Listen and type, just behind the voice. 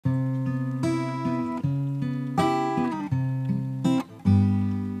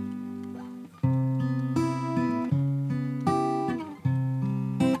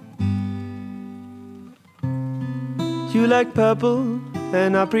You like purple,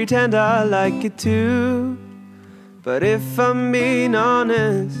 and I pretend I like it too. But if I'm being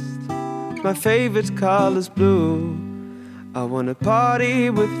honest, my favorite color's blue. I wanna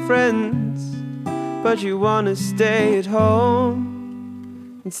party with friends, but you wanna stay at home.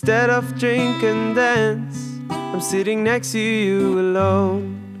 Instead of drink and dance, I'm sitting next to you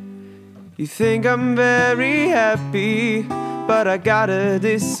alone. You think I'm very happy, but I gotta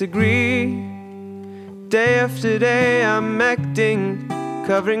disagree. Day after day I'm acting,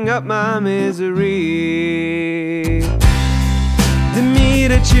 covering up my misery. The me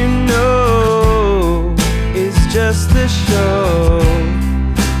that you know is just a show,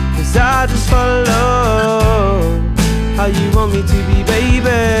 'cause I just follow how you want me to be,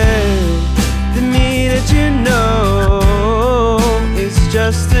 baby. The me that you know is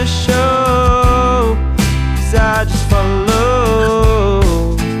just a show, 'cause I just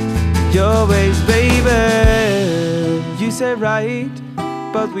follow your ways, baby. You say right,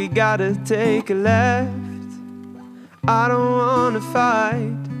 but we gotta take a left. I don't wanna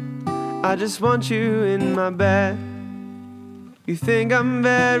fight, I just want you in my bed. You think I'm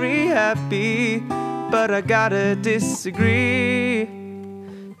very happy, but I gotta disagree.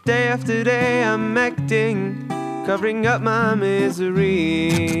 Day after day I'm acting, covering up my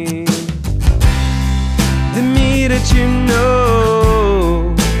misery. The me that you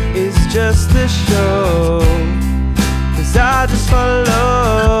know is just a show, 'cause I just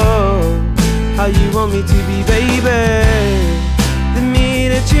follow how you want me to be, baby. The me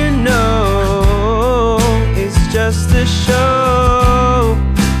that you know is just a show,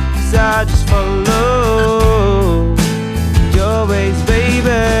 'cause I just follow your ways,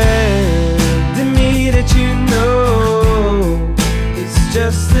 baby. The me that you know is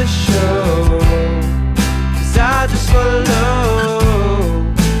just a show, 'cause I just follow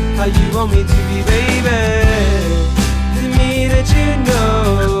how you want me to be, baby. The me that you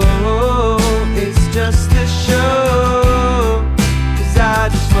know is just a show, 'cause I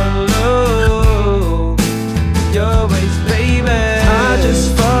just follow your ways, baby. I just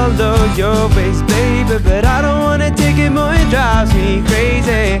follow your ways, baby, but I don't wanna take it more, it drives me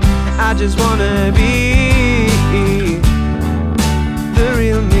crazy. I just wanna be the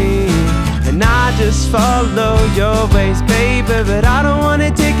real me, and I just follow your ways, baby, but I don't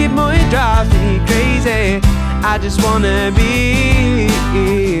wanna take it more, it drives me crazy. I just wanna be